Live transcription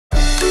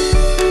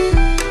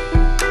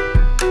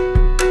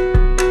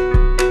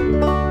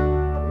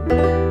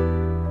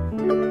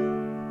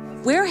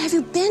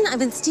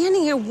been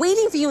standing here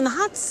waiting for you in the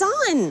hot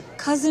sun.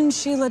 Cousin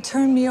Sheila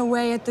turned me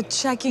away at the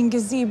check-in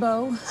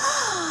gazebo.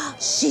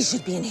 She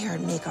should be in hair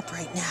and makeup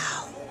right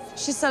now.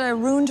 She said I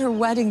ruined her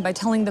wedding by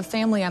telling the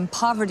family I'm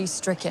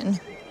poverty-stricken.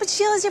 But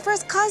Sheila's your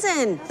first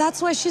cousin.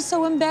 That's why she's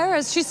so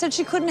embarrassed. She said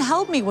she couldn't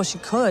help me. Well, she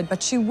could,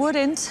 but she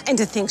wouldn't. And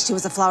to think she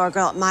was a flower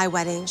girl at my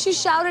wedding. She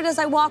shouted as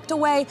I walked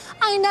away,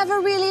 "I never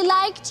really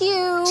liked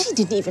you." She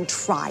didn't even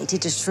try to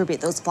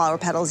distribute those flower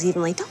petals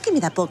evenly. Don't give me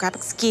that bullcrap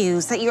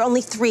excuse that you're only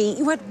 3.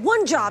 You had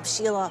one job,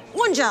 Sheila.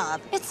 One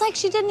job. It's like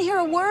she didn't hear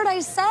a word I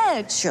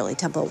said. Shirley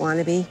Temple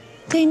wannabe.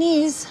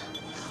 Denise,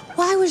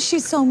 why was she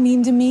so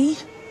mean to me?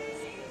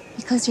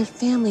 Because your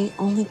family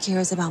only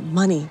cares about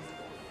money.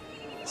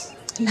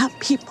 Not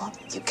people.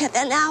 You get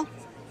that now?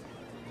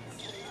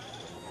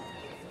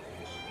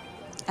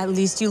 At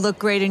least you look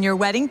great in your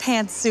wedding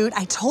pantsuit.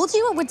 I told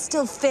you it would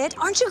still fit.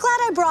 Aren't you glad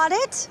I brought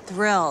it?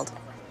 Thrilled.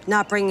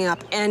 Not bringing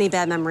up any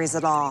bad memories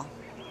at all.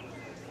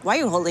 Why are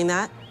you holding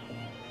that?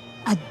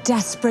 A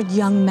desperate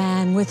young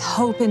man with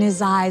hope in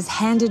his eyes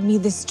handed me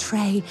this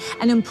tray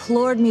and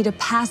implored me to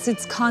pass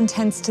its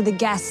contents to the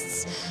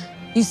guests.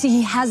 You see,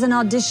 he has an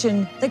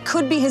audition that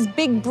could be his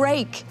big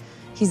break.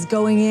 He's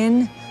going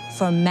in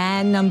for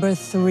man number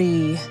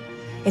 3.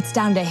 It's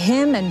down to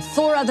him and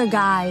 4 other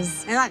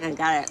guys. You're not gonna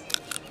get it.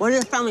 What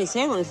did the family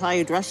say when they saw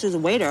you dressed as a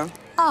waiter?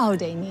 Oh,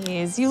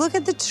 Denise, you look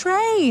at the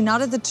tray, not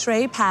at the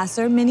tray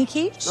passer, Mini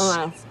Quiche.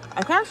 Oh,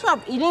 I can't stop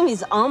eating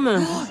these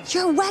almonds.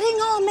 Your wedding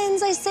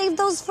almonds, I saved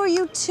those for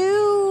you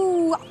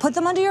too. Put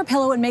them under your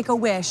pillow and make a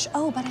wish.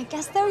 Oh, but I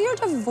guess they're your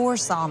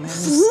divorce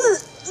almonds.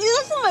 You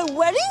know, for my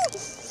wedding?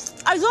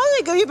 I thought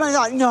they could be, but I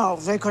thought, no,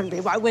 they couldn't be.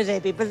 Why would they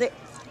be? But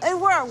they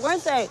were,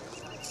 weren't they?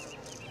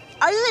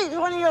 I just ate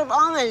 20-year-old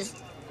almonds,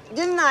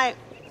 didn't I?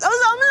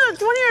 Those almonds are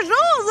 20 years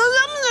old. Those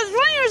almonds are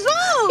 20 years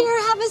old.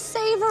 Here, have a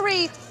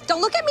savory.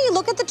 Don't look at me,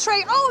 look at the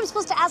tray. Oh, I'm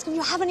supposed to ask if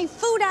you have any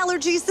food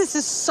allergies. This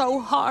is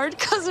so hard.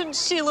 Cousin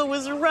Sheila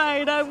was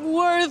right. I'm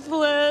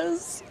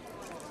worthless.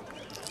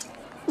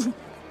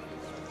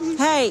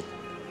 Hey,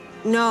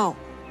 no.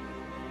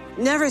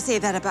 Never say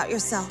that about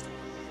yourself.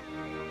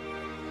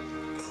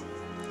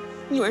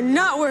 You are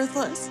not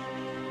worthless.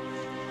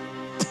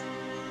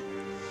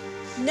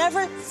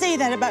 Never say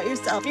that about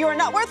yourself. You are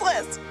not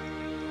worthless.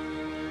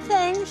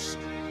 Thanks.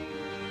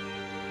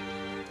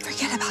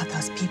 Forget about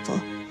those people.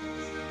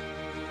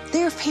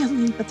 They're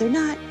family, but they're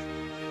not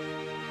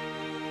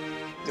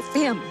your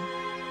family.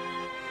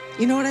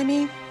 You know what I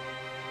mean?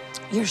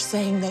 You're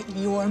saying that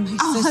you're my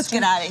sister. Oh, let's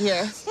get out of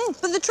here.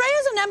 But the tray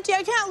isn't empty.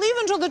 I can't leave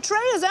until the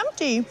tray is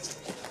empty.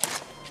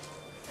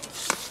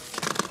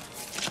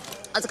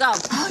 Let's go.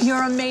 Oh,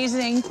 you're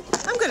amazing.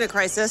 I'm good at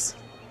crisis.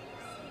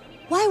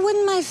 Why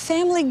wouldn't my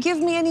family give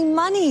me any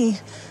money?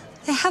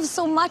 They have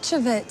so much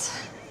of it.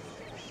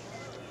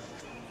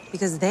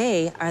 Because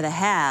they are the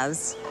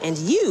haves, and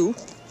you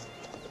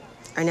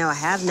are now a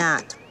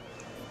have-not.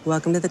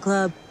 Welcome to the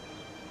club.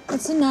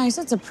 It's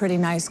a pretty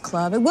nice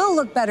club. It will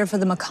look better for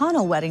the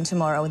McConnell wedding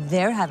tomorrow.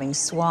 They're having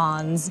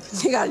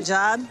swans. You got a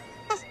job?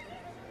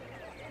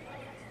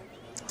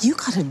 You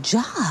got a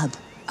job?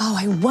 Oh,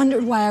 I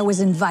wondered why I was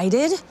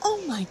invited.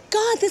 Oh my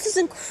God, this is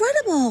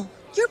incredible.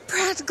 You're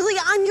practically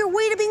on your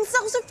way to being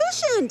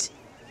self-sufficient.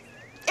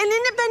 An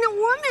independent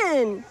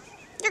woman.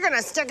 You're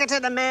gonna stick it to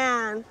the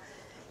man.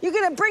 You're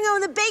gonna bring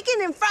home the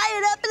bacon and fry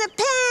it up in a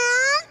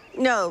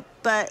pan? No,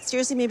 but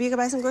seriously, maybe you could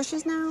buy some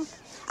groceries now?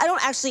 I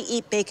don't actually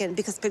eat bacon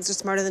because pigs are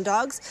smarter than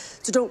dogs,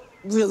 so don't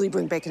really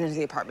bring bacon into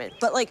the apartment.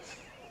 But like,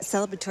 a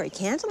celebratory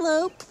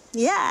cantaloupe,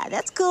 yeah,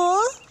 that's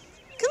cool.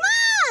 Come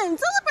on,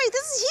 celebrate,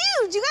 this is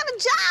huge, you got a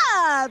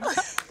job.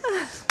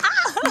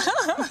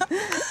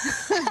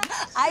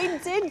 I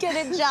did get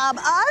a job.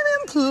 I'm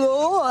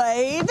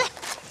employed.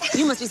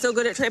 You must be so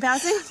good at tray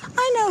passing.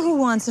 I know who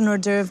wants an hors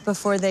d'oeuvre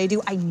before they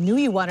do. I knew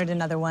you wanted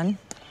another one.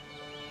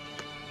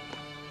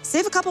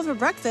 Save a couple for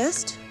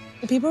breakfast.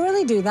 Do people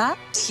really do that?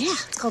 Yeah,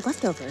 it's called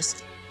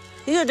leftovers.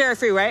 You know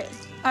dairy-free, right?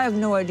 I have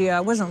no idea.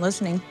 I wasn't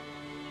listening.